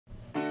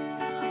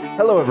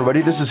Hello everybody,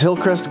 this is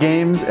Hillcrest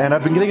Games, and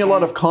I've been getting a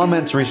lot of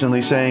comments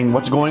recently saying,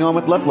 what's going on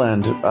with Lep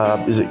Land?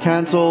 Is it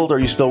cancelled? Are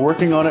you still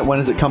working on it?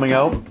 When is it coming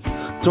out?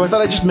 So I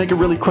thought I'd just make a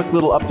really quick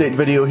little update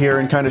video here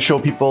and kind of show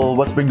people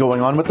what's been going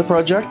on with the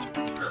project.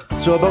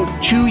 So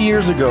about 2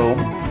 years ago,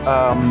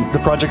 the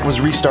project was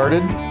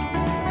restarted.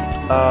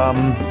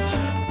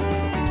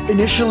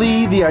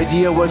 Initially, the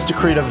idea was to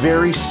create a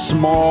very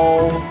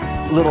small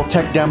little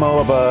tech demo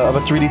of a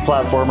 3D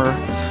platformer,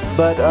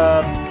 but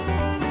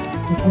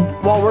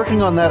while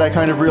working on that, I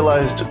kind of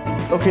realized,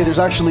 okay, there's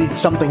actually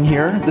something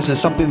here. This is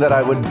something that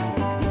I would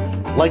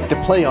like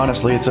to play,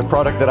 honestly. It's a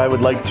product that I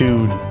would like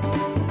to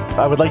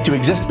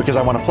exist because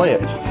I want to play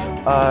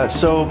it.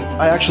 So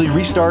I actually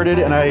restarted,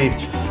 and I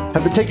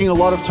have been taking a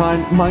lot of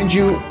time. Mind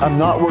you, I'm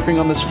not working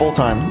on this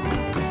full-time.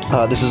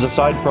 This is a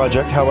side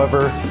project.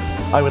 However,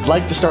 I would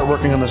like to start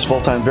working on this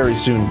full-time very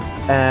soon,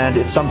 and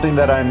it's something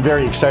that I'm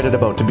very excited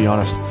about, to be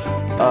honest.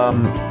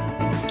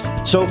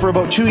 So for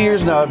about 2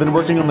 years now, I've been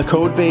working on the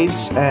code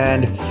base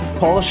and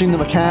polishing the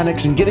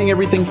mechanics and getting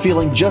everything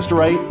feeling just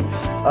right,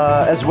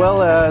 as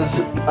well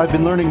as I've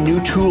been learning new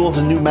tools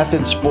and new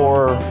methods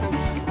for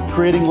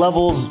creating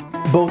levels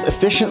both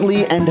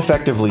efficiently and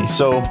effectively.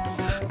 So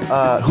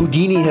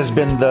Houdini has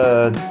been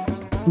the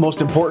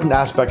most important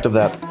aspect of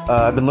that.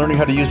 I've been learning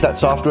how to use that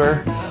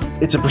software.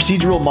 It's a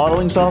procedural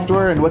modeling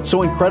software, and what's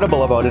so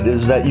incredible about it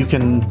is that you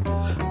can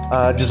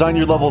design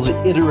your levels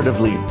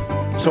iteratively.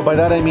 So by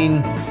that I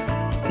mean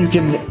you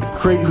can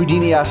create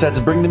Houdini assets,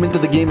 bring them into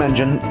the game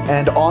engine,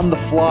 and on the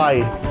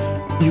fly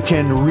you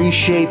can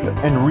reshape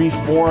and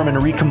reform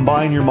and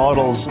recombine your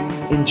models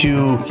in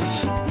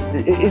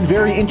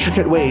very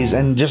intricate ways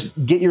and just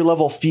get your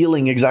level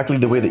feeling exactly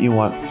the way that you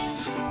want.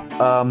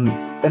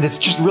 And it's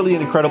just really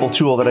an incredible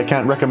tool that I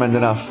can't recommend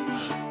enough.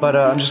 But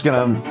I'm just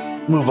gonna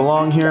move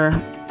along here,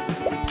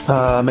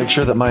 make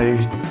sure that my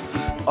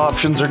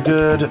options are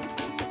good.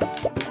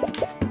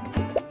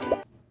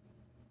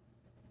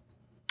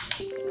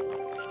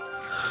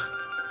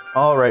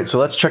 Alright, so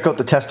let's check out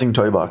the testing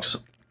toy box.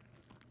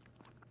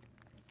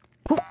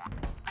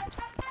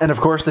 And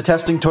of course, the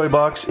testing toy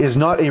box is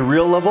not a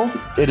real level.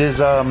 It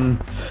is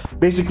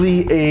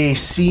basically a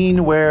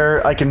scene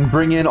where I can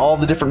bring in all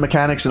the different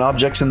mechanics and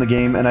objects in the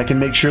game, and I can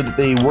make sure that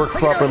they work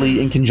properly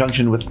in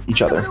conjunction with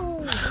each other.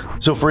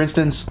 So for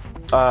instance,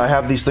 I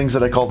have these things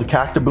that I call the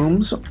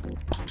cactabooms,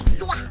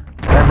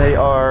 and they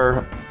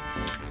are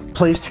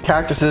placed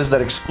cactuses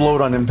that explode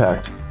on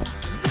impact.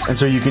 And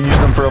so you can use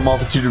them for a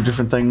multitude of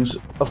different things.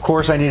 Of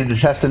course, I needed to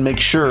test and make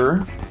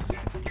sure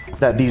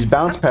that these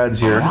bounce pads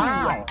here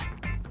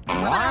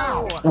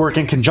work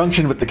in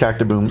conjunction with the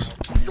cactabooms.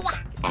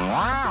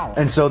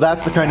 And so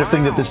that's the kind of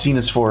thing that this scene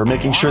is for,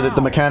 making sure that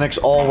the mechanics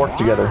all work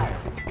together.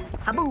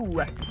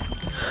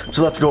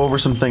 So let's go over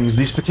some things.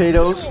 These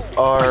potatoes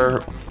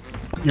are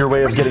your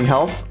way of getting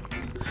health.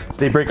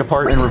 They break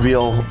apart and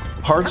reveal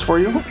hearts for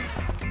you.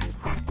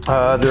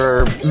 There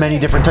are many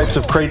different types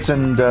of crates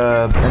and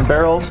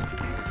barrels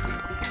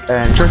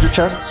and treasure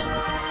chests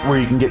where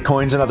you can get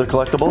coins and other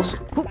collectibles.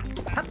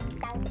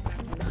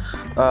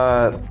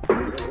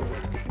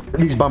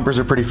 These bumpers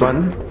are pretty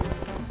fun.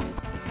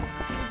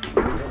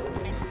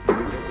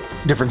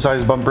 Different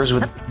size bumpers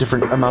with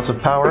different amounts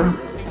of power.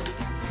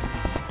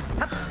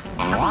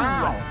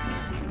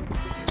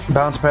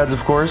 Bounce pads,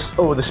 of course.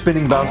 Oh, the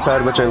spinning bounce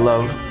pad, which I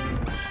love.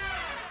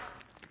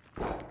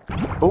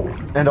 Oh,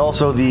 and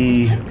also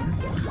the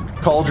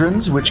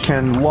cauldrons, which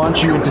can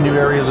launch you into new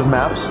areas of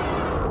maps.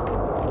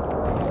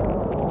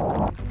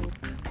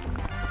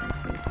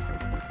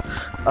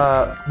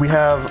 We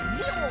have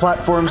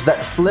platforms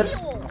that flip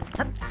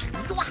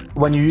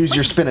when you use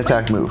your spin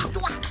attack move.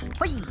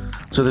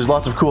 So there's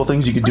lots of cool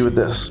things you could do with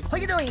this.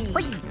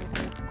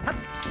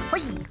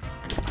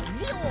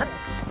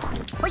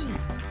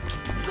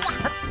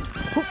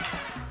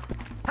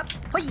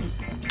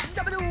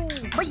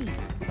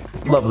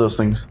 Love those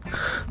things.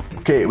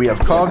 Okay, we have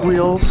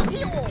cogwheels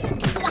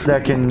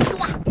that can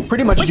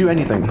pretty much do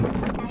anything.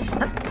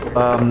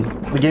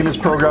 The game is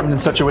programmed in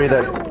such a way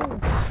that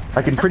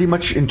I can pretty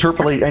much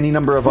interpolate any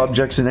number of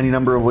objects in any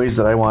number of ways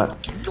that I want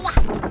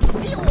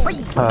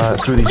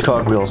through these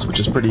cogwheels, which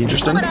is pretty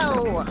interesting.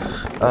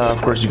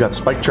 Of course, you got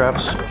spike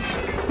traps.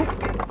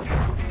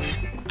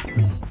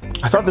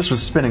 I thought this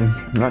was spinning.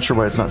 I'm not sure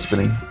why it's not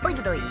spinning.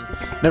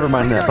 Never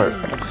mind that part.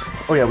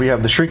 Oh yeah, we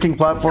have the shrinking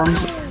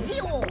platforms.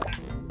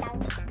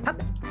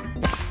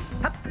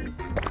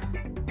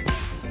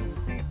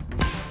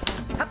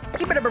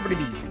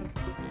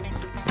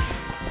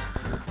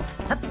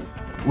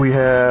 We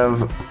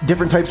have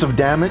different types of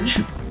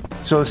damage.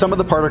 So some of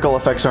the particle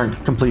effects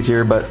aren't complete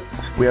here, but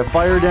we have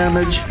fire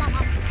damage,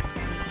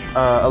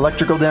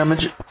 electrical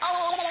damage,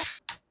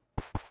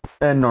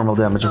 and normal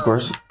damage, of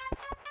course.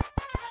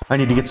 I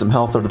need to get some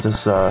health out of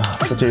this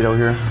potato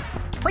here.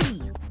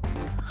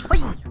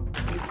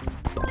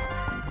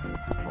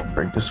 I'll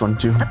break this one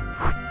too.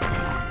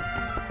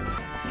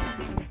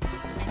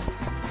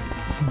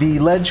 The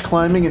ledge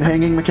climbing and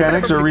hanging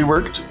mechanics are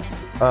reworked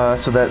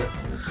so that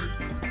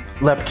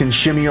Lep can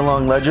shimmy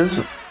along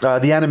ledges.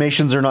 The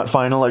animations are not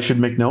final, I should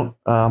make note.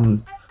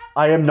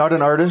 I am not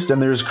an artist,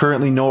 and there's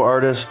currently no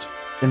artist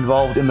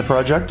involved in the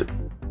project.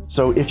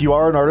 So if you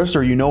are an artist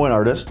or you know an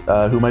artist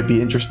who might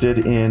be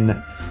interested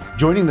in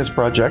joining this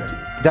project,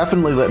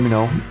 definitely let me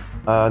know.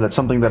 That's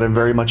something that I'm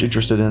very much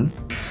interested in.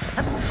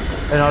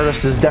 An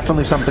artist is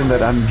definitely something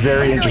that I'm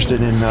very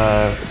interested in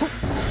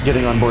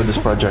getting on board this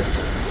project.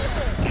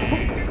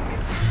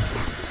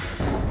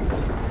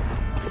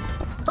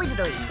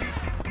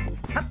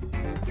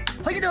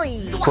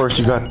 Of course,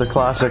 you got the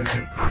classic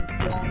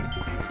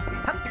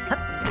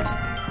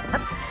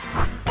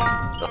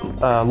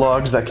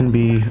logs that can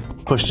be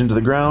pushed into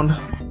the ground.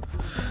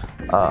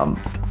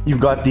 You've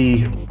got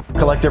the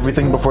collect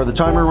everything before the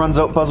timer runs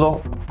out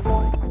puzzle.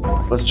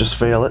 Let's just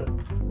fail it.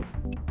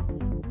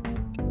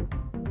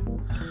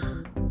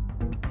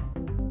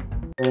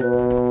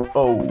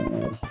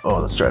 Oh,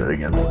 let's try it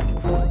again.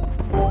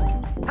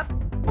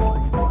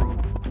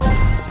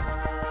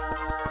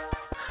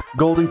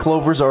 Golden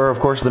clovers are, of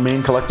course, the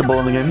main collectible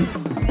in the game.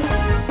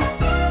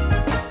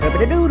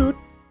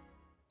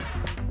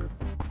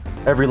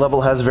 Every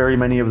level has very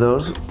many of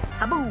those.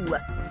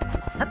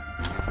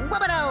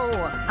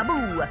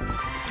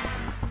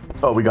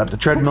 Oh, we got the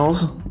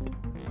treadmills.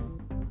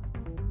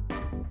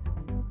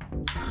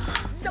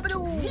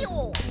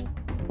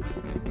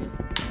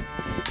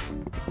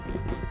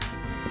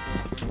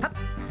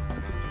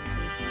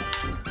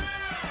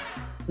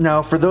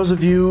 Now, for those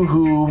of you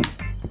who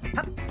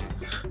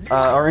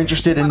are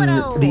interested in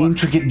the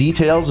intricate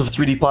details of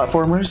 3D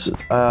platformers,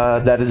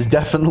 that is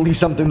definitely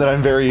something that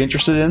I'm very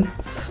interested in.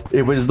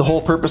 It was the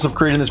whole purpose of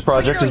creating this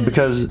project is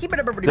because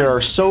there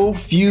are so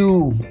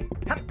few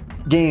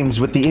games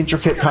with the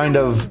intricate kind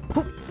of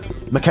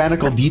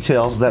mechanical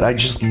details that I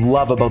just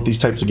love about these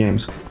types of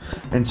games.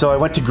 And so I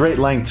went to great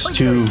lengths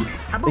to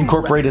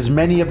incorporate as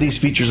many of these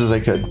features as I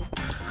could.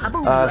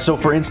 So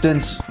for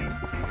instance,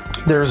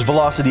 there's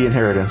velocity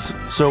inheritance.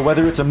 So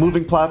whether it's a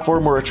moving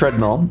platform or a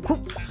treadmill,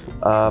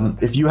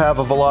 if you have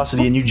a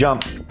velocity and you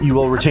jump, you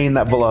will retain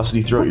that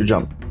velocity throughout your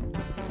jump.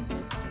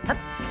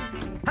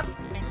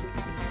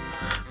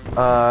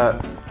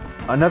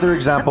 Another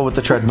example with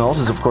the treadmills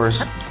is, of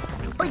course,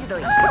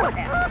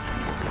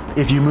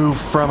 if you move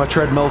from a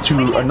treadmill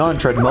to a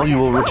non-treadmill, you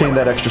will retain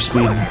that extra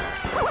speed.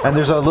 And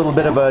there's a little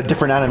bit of a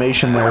different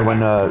animation there when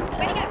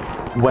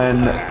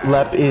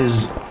Lep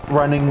is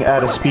running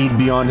at a speed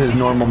beyond his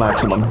normal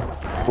maximum,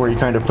 where he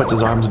kind of puts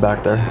his arms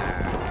back there.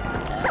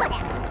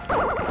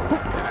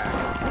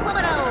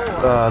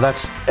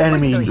 That's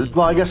enemy.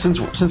 Well, I guess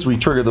since we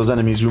triggered those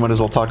enemies, we might as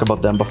well talk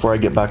about them before I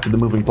get back to the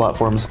moving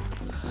platforms.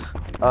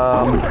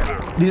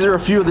 These are a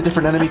few of the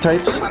different enemy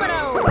types.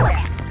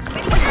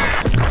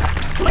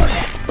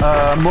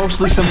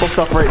 Mostly simple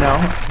stuff right now,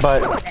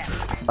 but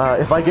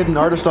if I get an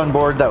artist on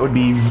board, that would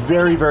be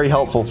very, very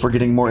helpful for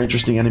getting more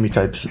interesting enemy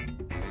types.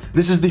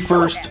 This is the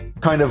first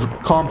kind of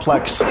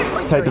complex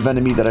type of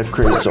enemy that I've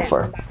created so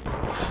far,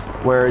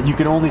 where you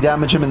can only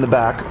damage him in the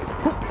back,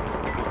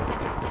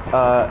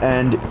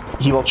 and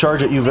he will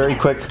charge at you very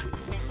quick.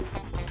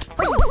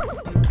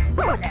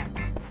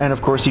 And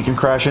of course he can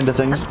crash into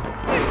things,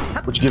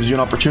 which gives you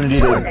an opportunity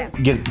to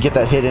get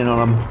that hit in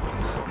on him.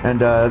 And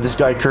this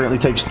guy currently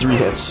takes 3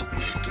 hits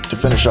to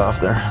finish off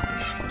there.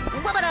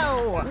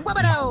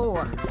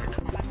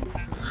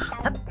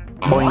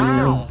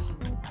 Boing.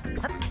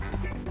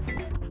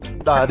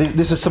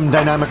 This is some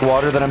dynamic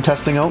water that I'm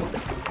testing out.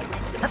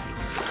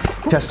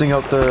 Testing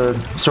out the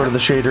sort of the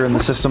shader and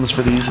the systems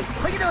for these.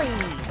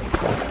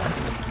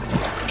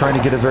 Trying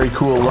to get a very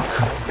cool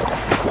look.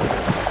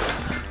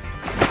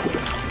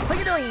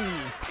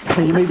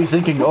 And you may be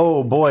thinking,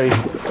 oh boy,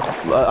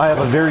 I have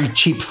a very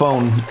cheap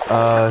phone.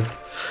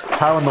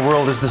 How in the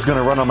world is this going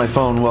to run on my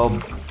phone?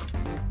 Well,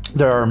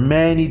 there are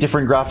many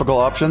different graphical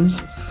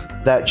options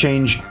that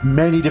change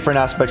many different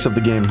aspects of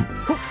the game.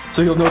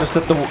 So you'll notice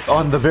that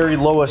on the very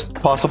lowest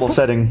possible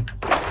setting,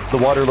 the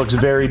water looks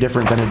very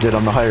different than it did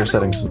on the higher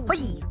settings.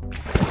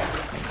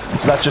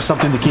 So that's just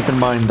something to keep in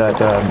mind,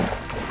 that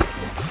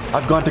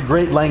I've gone to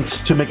great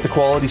lengths to make the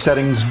quality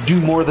settings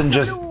do more than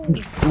just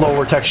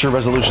lower texture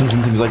resolutions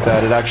and things like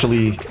that. It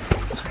actually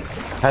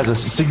has a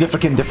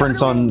significant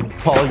difference on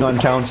polygon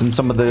counts and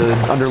some of the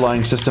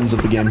underlying systems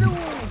of the game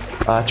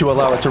to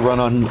allow it to run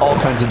on all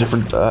kinds of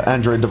different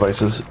Android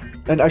devices.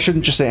 And I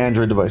shouldn't just say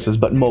Android devices,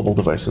 but mobile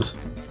devices.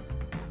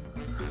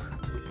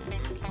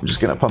 I'm just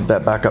gonna pump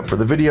that back up for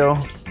the video.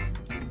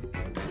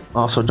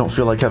 Also, don't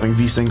feel like having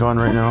VSync on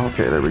right now.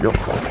 Okay, there we go.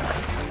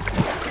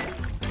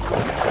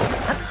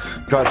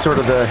 Got sort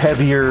of the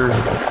heavier,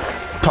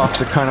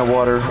 toxic kind of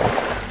water.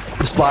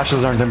 The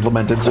splashes aren't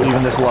implemented, so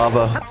even this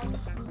lava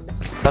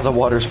has a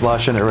water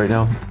splash in it right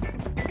now.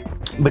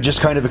 But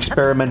just kind of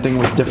experimenting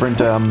with different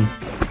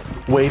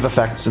wave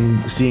effects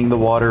and seeing the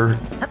water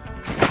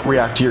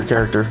react to your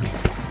character.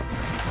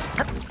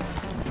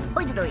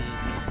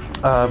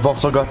 I've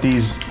also got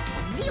these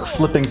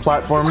flipping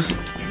platforms.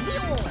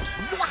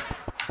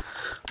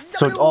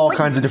 So it's all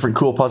kinds of different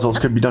cool puzzles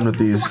could be done with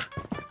these.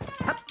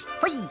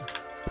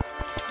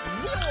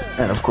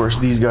 And of course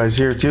these guys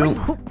here too.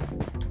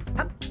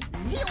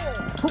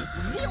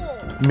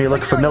 may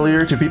look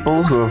familiar to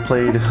people who have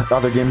played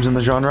other games in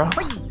the genre.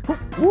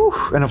 Woo.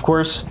 And of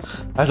course,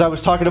 as I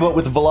was talking about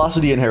with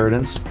velocity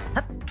inheritance,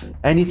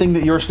 anything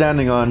that you're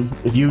standing on,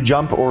 if you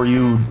jump or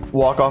you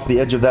walk off the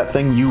edge of that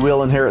thing, you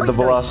will inherit the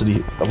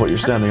velocity of what you're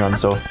standing on.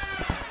 So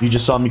you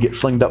just saw me get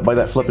flinged up by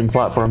that flipping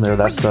platform there.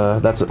 That's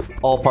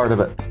all part of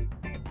it.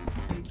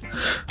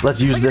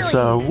 Let's use this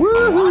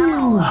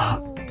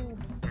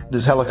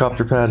this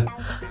helicopter pad.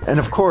 And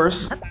of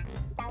course,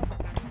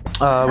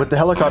 with the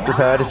helicopter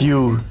pad, if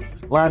you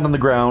land on the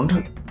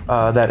ground,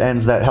 that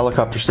ends that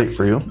helicopter state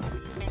for you.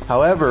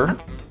 However,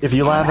 if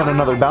you land on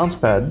another bounce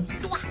pad,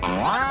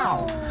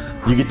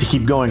 you get to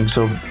keep going.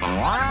 So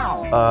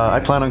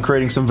I plan on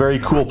creating some very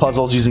cool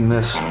puzzles using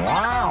this,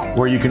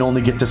 where you can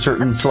only get to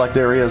certain select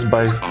areas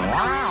by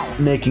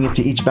making it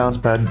to each bounce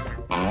pad.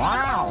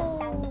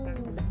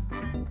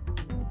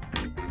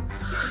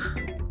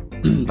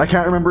 I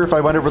can't remember if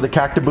I went over the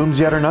cactabooms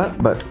yet or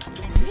not, but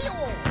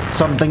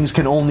some things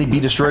can only be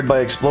destroyed by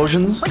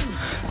explosions.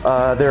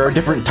 There are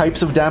different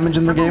types of damage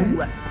in the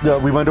game.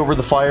 We went over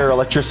the fire,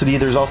 electricity,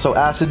 there's also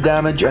acid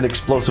damage and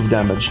explosive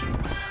damage.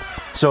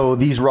 So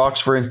these rocks,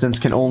 for instance,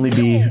 can only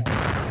be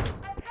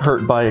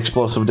hurt by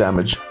explosive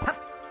damage.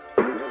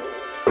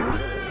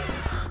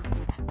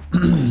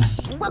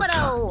 Let's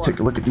take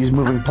a look at these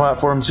moving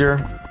platforms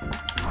here.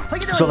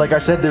 So like I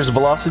said, there's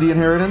velocity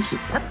inheritance.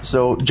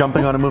 So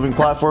jumping on a moving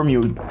platform,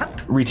 you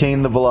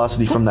retain the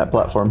velocity from that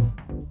platform.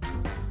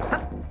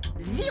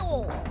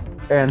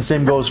 And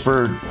same goes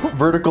for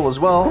vertical as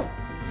well.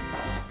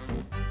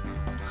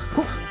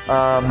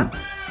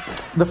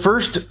 The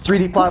first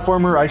 3D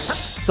platformer I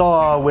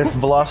saw with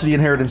velocity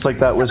inheritance like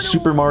that was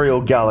Super Mario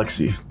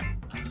Galaxy,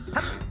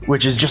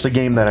 which is just a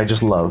game that I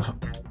just love.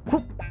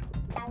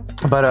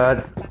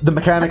 But the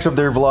mechanics of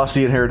their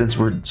velocity inheritance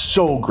were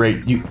so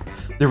great.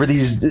 There were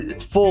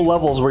these full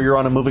levels where you're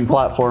on a moving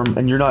platform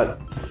and you're not...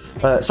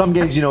 some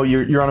games, you know,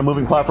 you're on a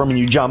moving platform and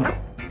you jump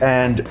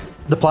and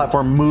the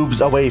platform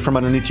moves away from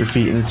underneath your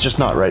feet and it's just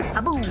not right.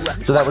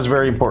 So that was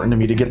very important to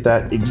me to get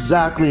that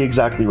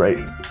exactly right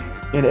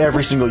in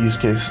every single use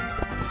case.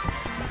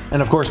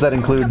 And of course that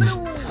includes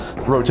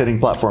rotating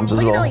platforms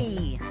as well.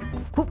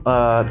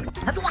 I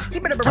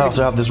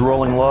also have this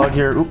rolling log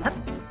here. Oop.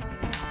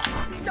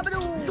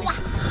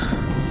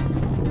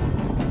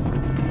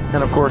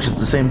 And of course it's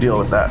the same deal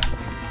with that.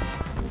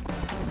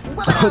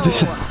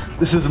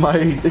 This is my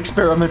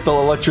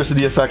experimental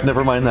electricity effect.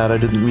 Never mind that, I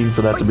didn't mean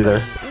for that to be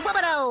there.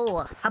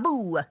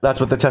 That's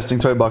what the testing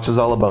toy box is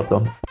all about,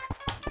 though.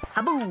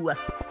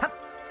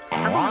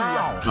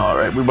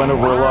 Alright, we went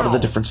over a lot of the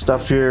different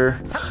stuff here.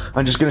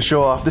 I'm just going to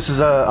show off. This is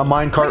a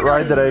minecart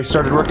ride that I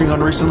started working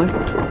on recently.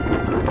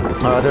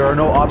 There are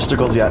no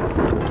obstacles yet.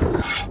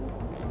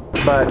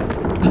 But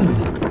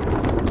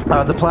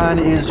the plan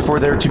is for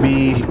there to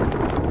be,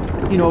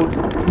 you know,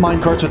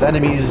 minecarts with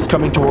enemies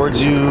coming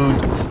towards you,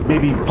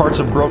 maybe parts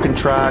of broken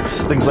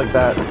tracks, things like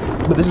that.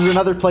 But this is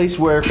another place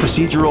where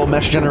procedural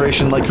mesh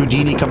generation like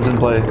Houdini comes in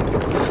play,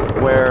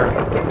 where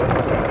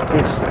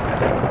it's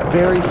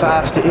very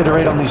fast to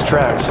iterate on these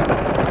tracks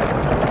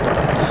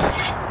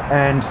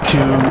and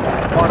to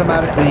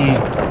automatically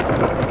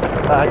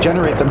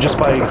generate them just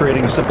by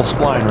creating a simple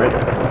spline, right?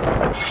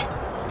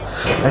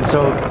 And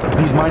so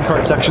these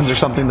minecart sections are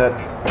something that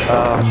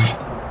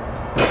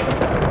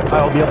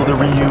I'll be able to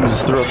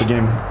reuse throughout the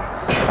game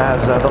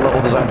as the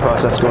level design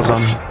process goes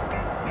on.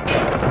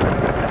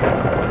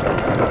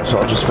 So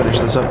I'll just finish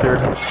this up here.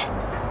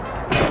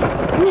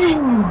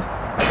 Woo.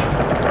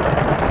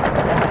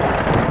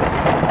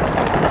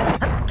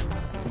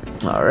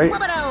 Alright.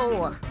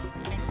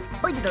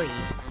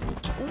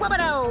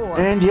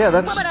 And yeah,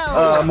 that's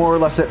more or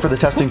less it for the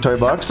testing toy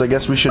box. I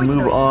guess we should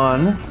move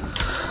on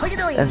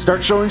and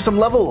start showing some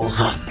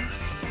levels.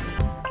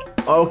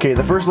 Okay,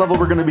 the first level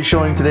we're going to be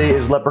showing today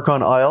is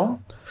Leprechaun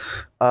Isle.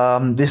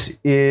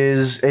 This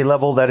is a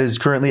level that is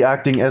currently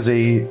acting as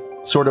a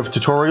sort of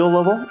tutorial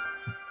level.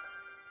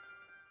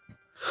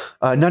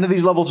 None of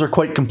these levels are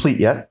quite complete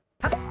yet,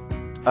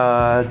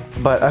 but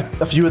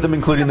a few of them,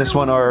 including this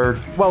one, are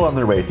well on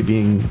their way to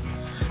being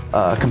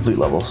complete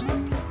levels.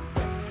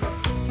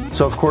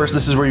 So of course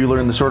this is where you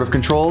learn the sort of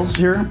controls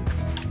here.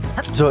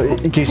 So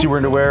in case you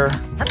weren't aware,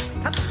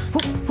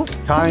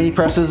 tiny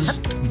presses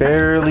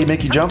barely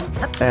make you jump,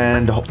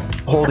 and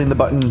holding the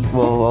button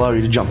will allow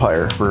you to jump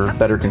higher for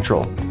better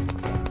control.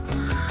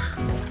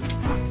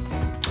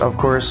 Of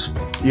course,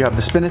 you have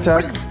the spin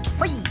attack,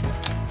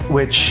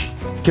 which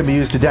can be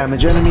used to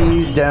damage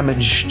enemies,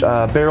 damage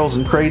barrels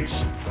and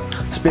crates,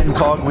 spin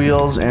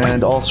cogwheels,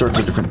 and all sorts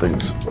of different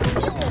things.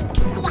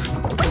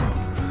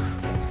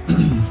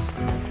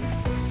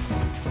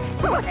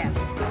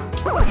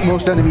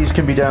 Most enemies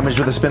can be damaged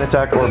with a spin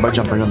attack or by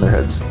jumping on their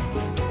heads.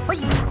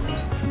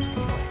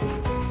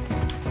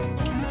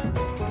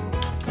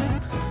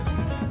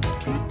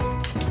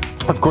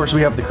 Of course,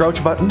 we have the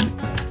crouch button,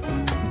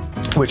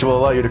 which will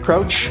allow you to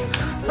crouch.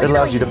 It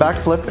allows you to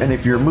backflip, and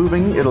if you're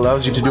moving, it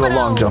allows you to do a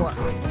long jump.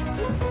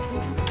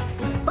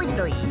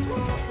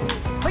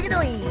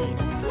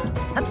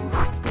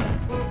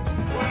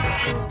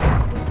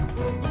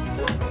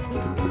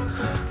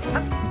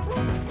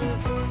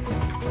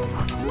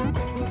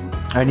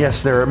 And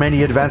yes, there are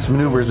many advanced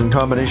maneuvers and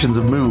combinations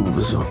of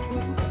moves.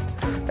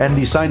 And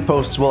these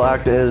signposts will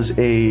act as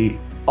a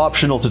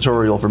optional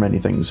tutorial for many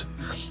things.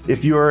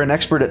 If you are an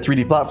expert at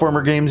 3D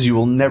platformer games, you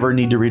will never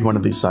need to read one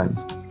of these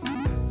signs.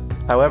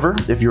 However,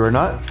 if you are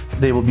not,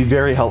 they will be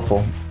very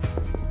helpful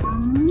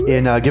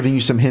in giving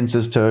you some hints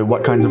as to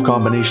what kinds of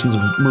combinations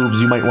of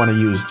moves you might want to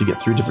use to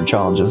get through different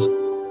challenges.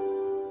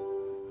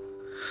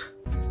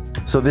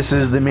 So this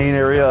is the main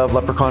area of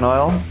Leprechaun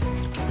Isle.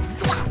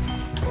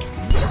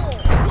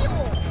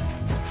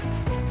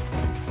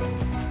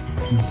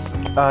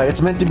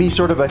 It's meant to be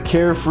sort of a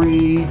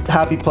carefree,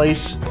 happy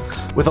place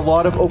with a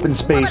lot of open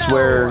space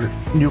where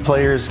new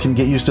players can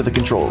get used to the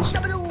controls.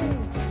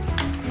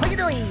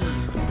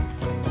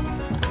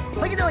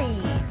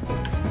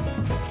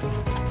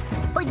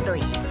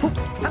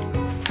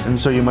 And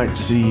so you might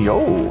see,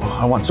 oh,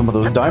 I want some of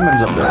those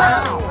diamonds up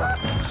there.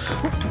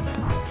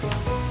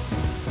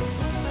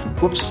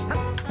 Whoops.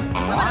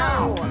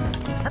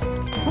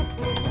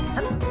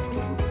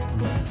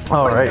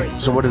 Alright,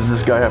 so what does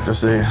this guy have to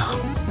say?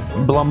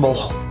 Blumble.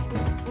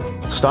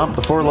 Stomp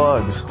the 4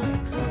 logs.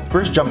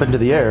 First jump into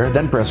the air,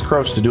 then press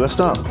crouch to do a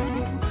stomp.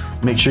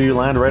 Make sure you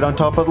land right on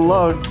top of the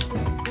log.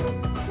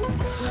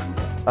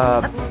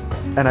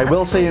 And I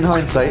will say in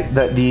hindsight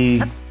that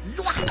the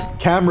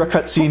camera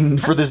cutscene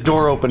for this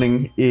door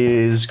opening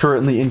is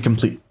currently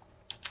incomplete.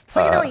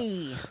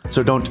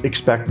 So don't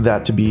expect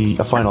that to be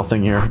a final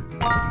thing here.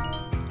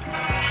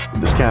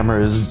 This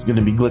camera is going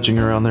to be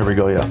glitching around. There we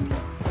go, yeah.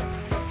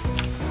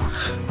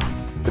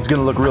 It's going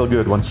to look real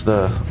good once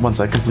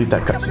I complete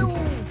that cutscene.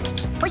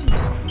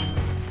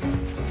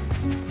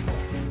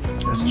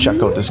 Let's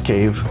check out this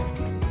cave.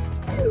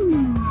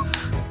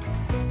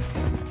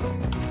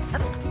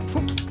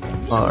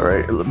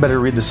 Alright, better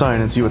read the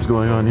sign and see what's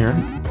going on here.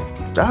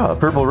 Ah,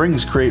 purple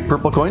rings create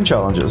purple coin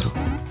challenges.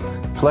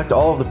 Collect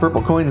all of the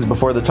purple coins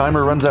before the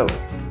timer runs out.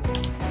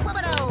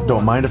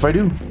 Don't mind if I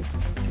do.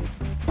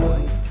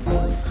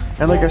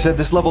 And like I said,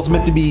 this level's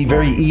meant to be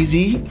very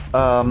easy,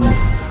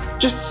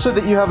 just so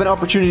that you have an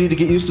opportunity to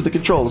get used to the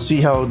controls,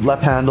 see how Lep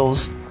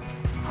handles,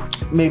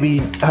 maybe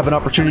have an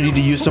opportunity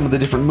to use some of the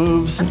different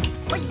moves.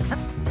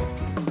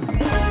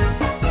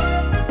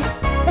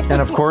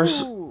 And of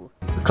course,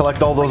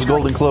 collect all those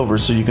golden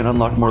clovers so you can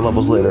unlock more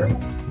levels later.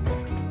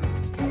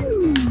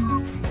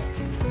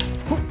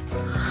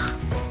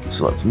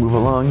 So let's move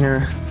along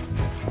here.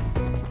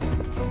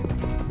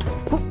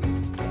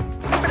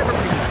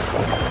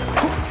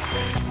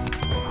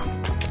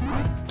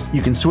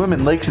 You can swim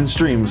in lakes and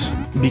streams.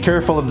 Be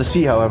careful of the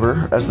sea,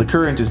 however, as the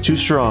current is too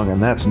strong,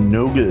 and that's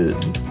no good.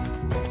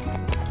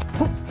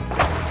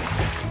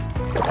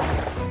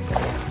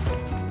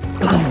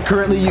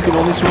 Currently, you can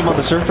only swim on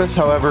the surface.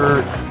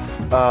 However,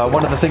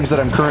 one of the things that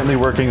I'm currently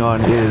working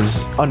on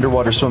is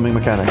underwater swimming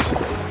mechanics.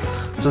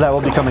 So that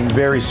will be coming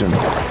very soon.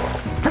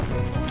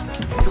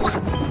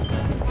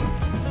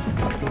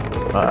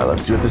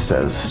 Let's see what this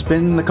says.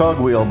 Spin the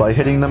cogwheel by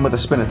hitting them with a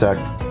spin attack.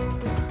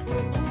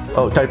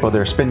 Oh, typo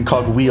there. Spin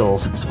cog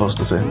wheels, it's supposed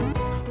to say.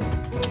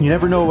 You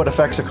never know what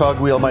effects a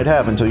cogwheel might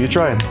have until you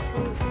try.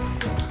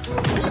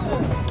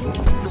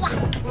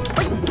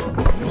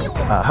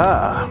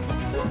 Aha!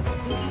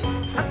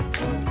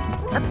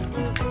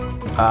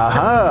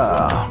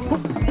 Aha!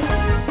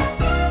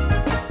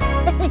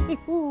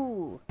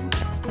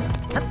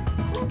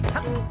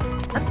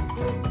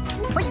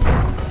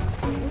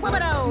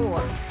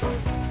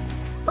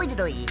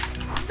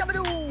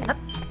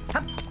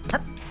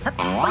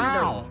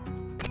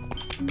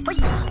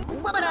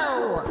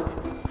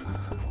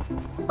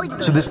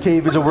 So this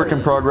cave is a work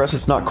in progress,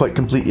 it's not quite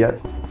complete yet.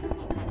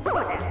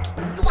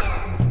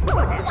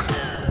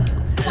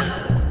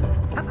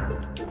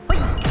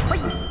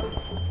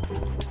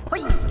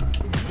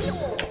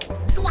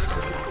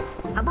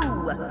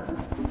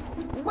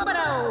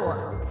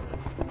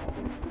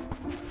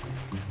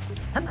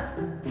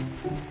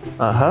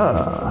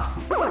 Aha.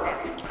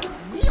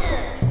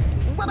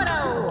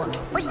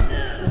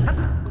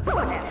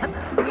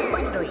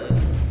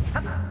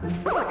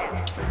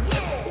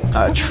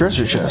 A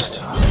treasure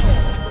chest.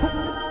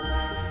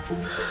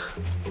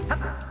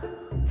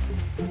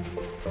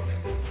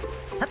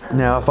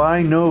 Now, if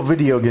I know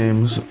video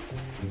games,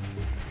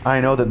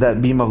 I know that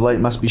that beam of light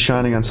must be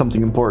shining on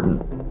something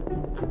important.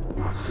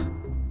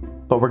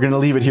 But we're going to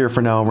leave it here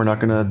for now, and we're not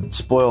going to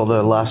spoil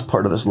the last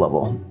part of this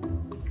level.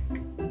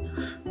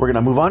 We're going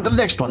to move on to the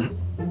next one.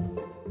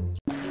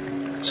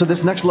 So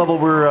this next level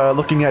we're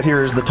looking at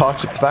here is the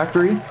Toxic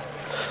Factory.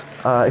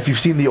 If you've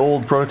seen the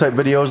old prototype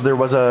videos, there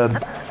was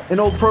an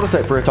old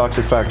prototype for a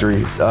Toxic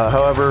Factory.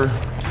 However,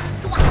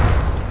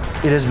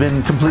 it has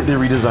been completely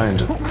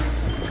redesigned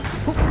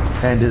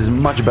and is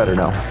much better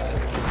now.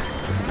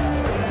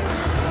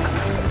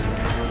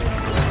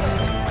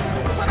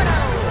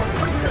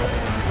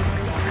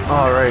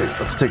 Alright,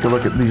 let's take a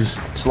look at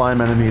these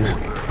slime enemies.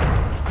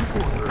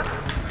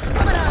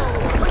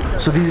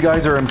 So these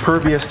guys are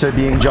impervious to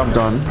being jumped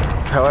on.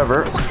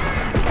 However,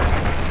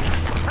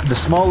 the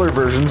smaller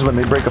versions, when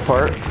they break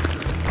apart,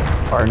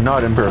 are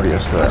not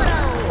impervious to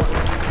that.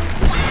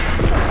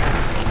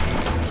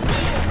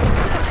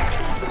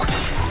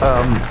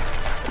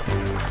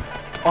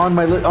 On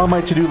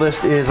my to-do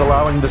list is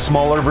allowing the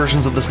smaller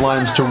versions of the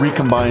slimes to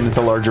recombine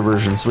into larger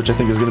versions, which I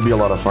think is going to be a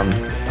lot of fun.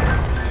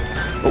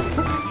 Oh.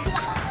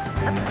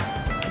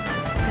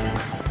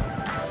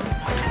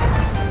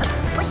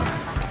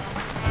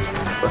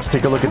 Let's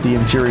take a look at the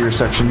interior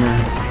section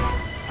here.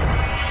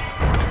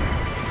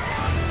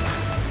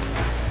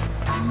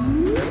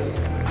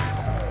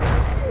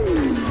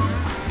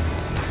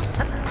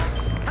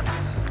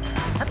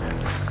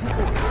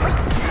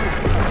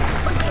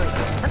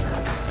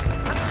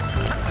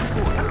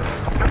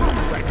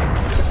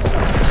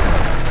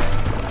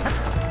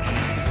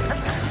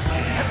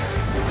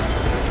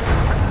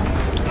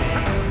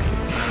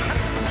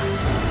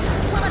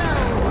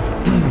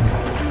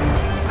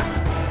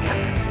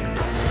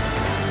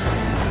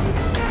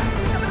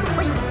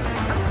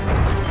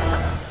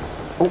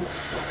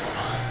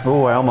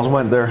 Oh, I almost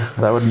went there.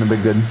 That wouldn't have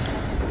been good.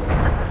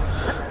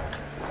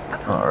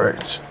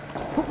 Alright.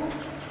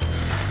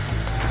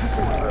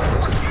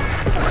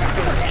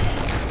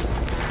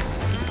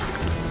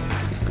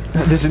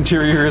 This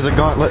interior is a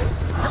gauntlet.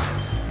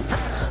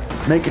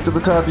 Make it to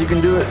the top, you can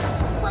do it.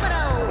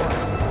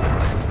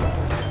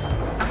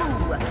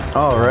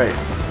 Alright.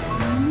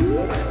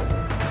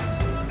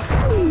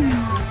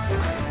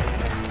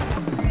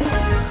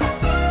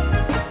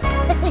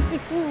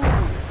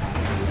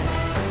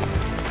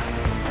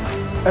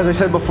 As I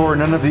said before,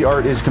 none of the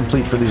art is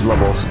complete for these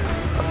levels.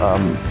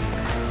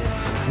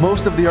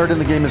 Most of the art in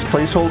the game is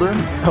placeholder.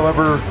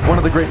 However, one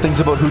of the great things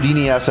about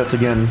Houdini assets,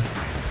 again,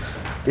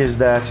 is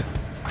that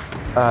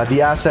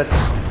the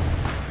assets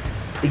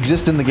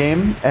exist in the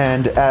game,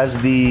 and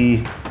as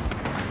the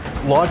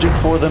logic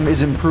for them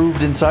is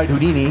improved inside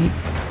Houdini,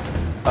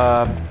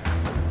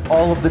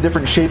 all of the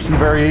different shapes and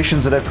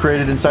variations that I've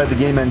created inside the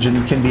game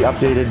engine can be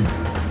updated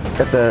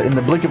in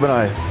the blink of an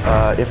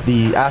eye if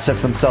the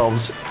assets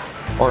themselves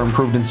are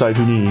improved inside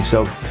Houdini.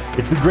 So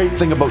it's the great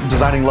thing about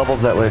designing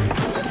levels that way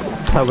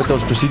with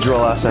those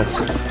procedural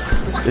assets,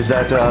 is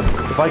that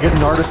if I get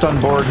an artist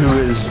on board who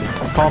is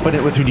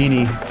competent with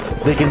Houdini,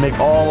 they can make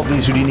all of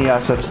these Houdini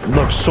assets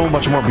look so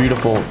much more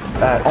beautiful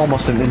at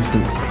almost an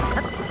instant.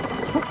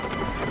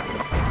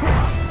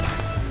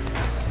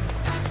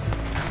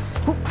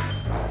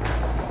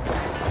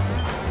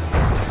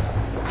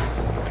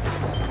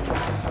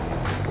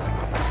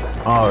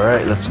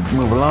 Alright, let's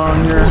move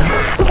along here.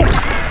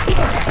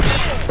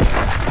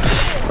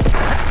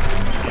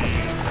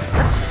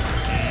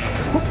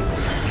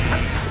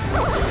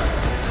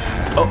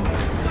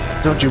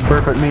 Don't you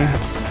burp at me.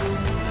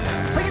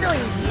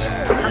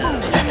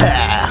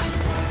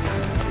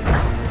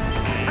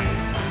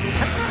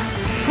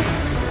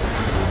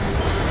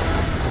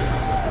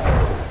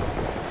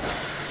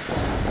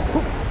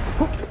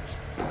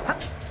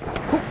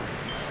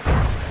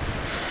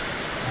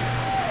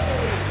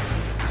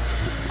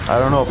 I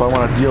don't know if I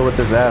want to deal with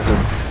this acid.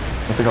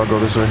 I think I'll go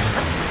this way.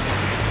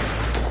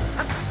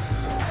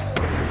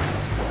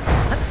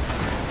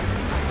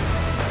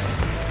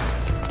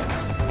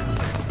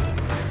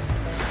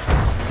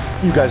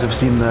 You guys have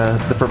seen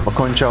the purple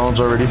coin challenge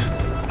already.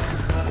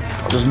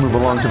 I'll just move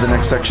along to the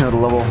next section of the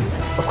level.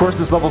 Of course,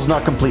 this level's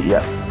not complete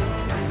yet.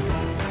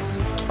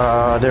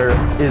 There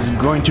is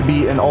going to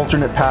be an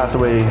alternate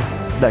pathway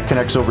that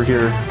connects over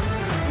here,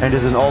 and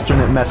is an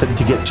alternate method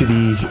to get to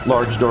the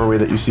large doorway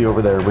that you see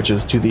over there, which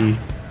is to the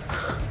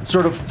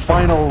sort of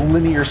final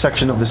linear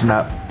section of this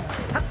map.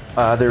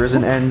 There is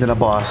an end and a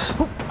boss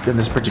in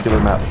this particular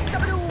map.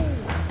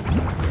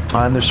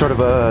 And there's sort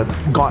of a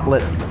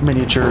gauntlet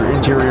miniature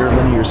interior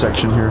linear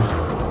section here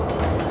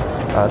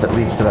that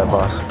leads to that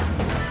boss.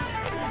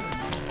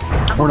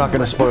 We're not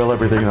going to spoil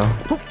everything though.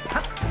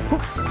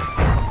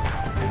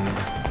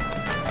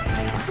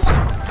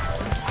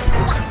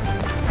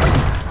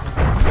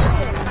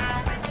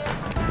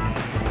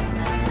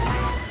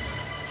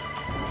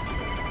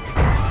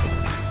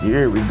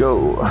 Here we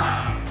go.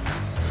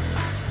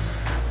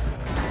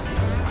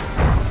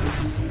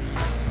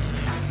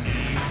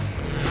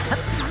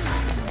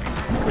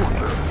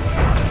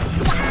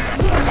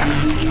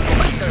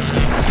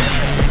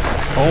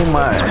 Oh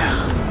my.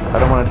 I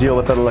don't want to deal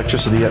with that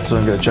electricity yet, so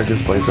I'm going to check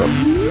this place out.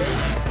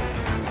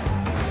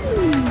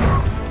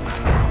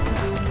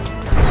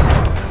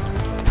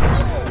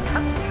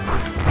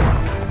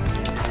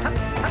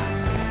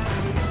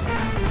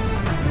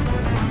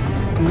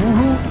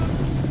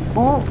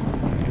 Ooh.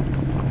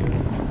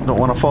 Don't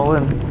want to fall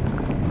in.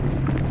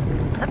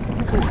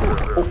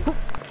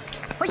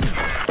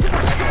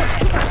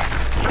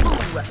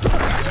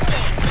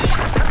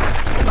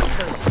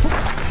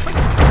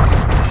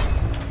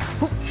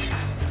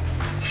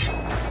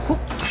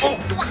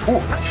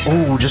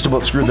 Oh, just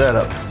about screwed that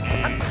up.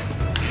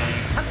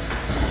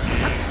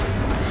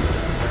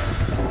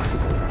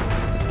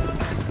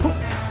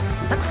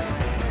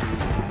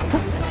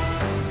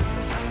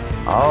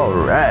 All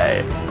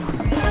right.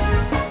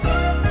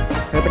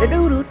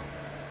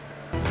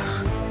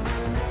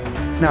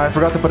 Now, I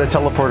forgot to put a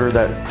teleporter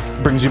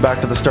that brings you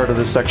back to the start of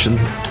this section.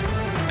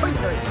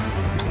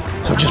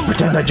 So just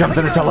pretend I jumped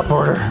in a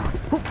teleporter.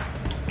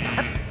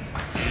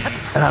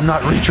 And I'm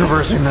not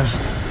retraversing this,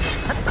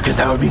 because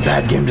that would be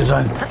bad game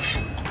design.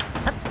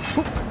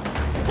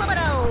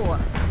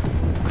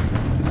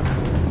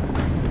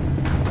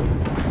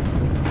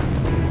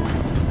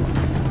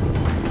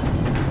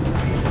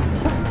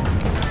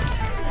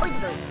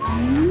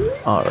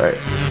 Alright.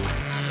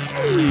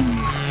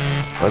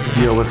 Let's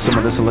deal with some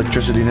of this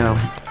electricity now.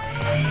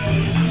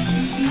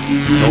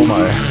 Oh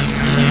my.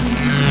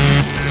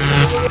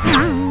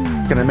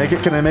 Can I make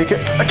it? Can I make it?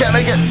 I can't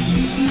make it!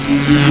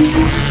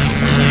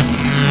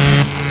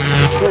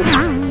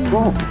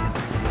 Oh.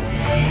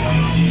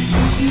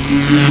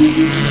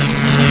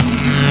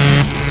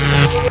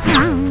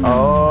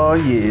 Oh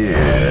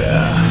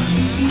yeah.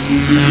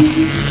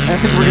 I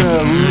think we're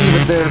gonna leave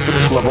it there for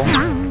this level.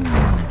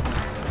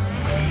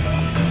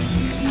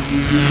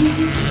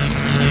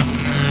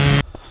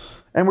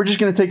 And we're just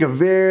going to take a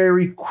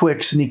very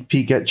quick sneak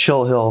peek at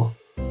Chill Hill,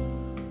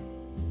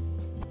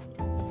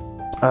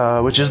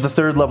 which is the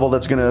third level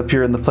that's going to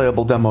appear in the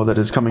playable demo that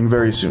is coming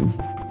very soon.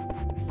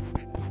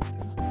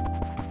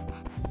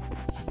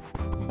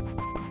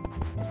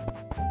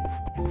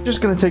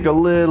 Just going to take a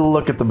little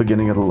look at the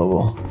beginning of the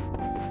level.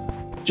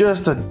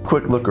 Just a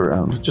quick look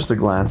around, just a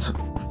glance.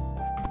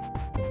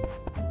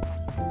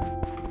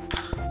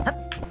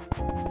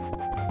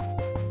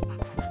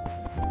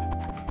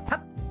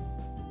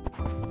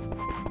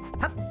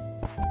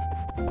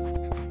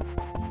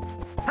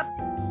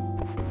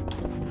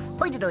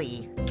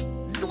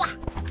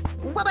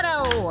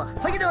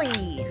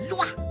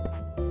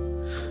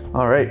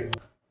 Alright.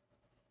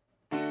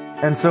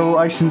 And so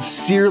I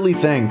sincerely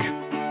thank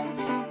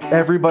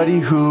everybody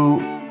who,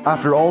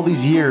 after all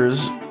these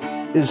years,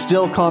 is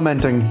still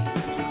commenting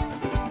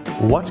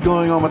what's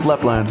going on with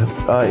Lep Land.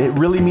 It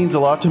really means a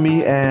lot to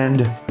me,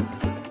 and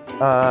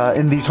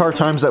in these hard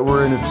times that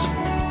we're in, it's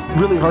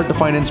really hard to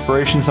find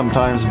inspiration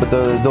sometimes, but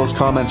those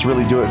comments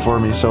really do it for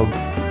me, so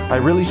I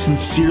really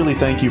sincerely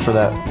thank you for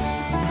that.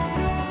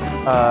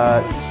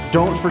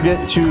 Don't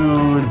forget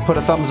to put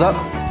a thumbs up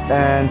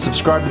and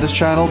subscribe to this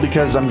channel,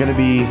 because I'm going to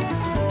be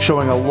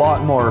showing a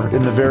lot more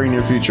in the very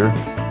near future.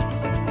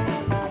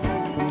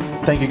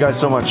 Thank you guys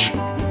so much.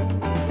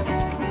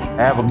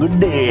 Have a good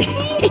day.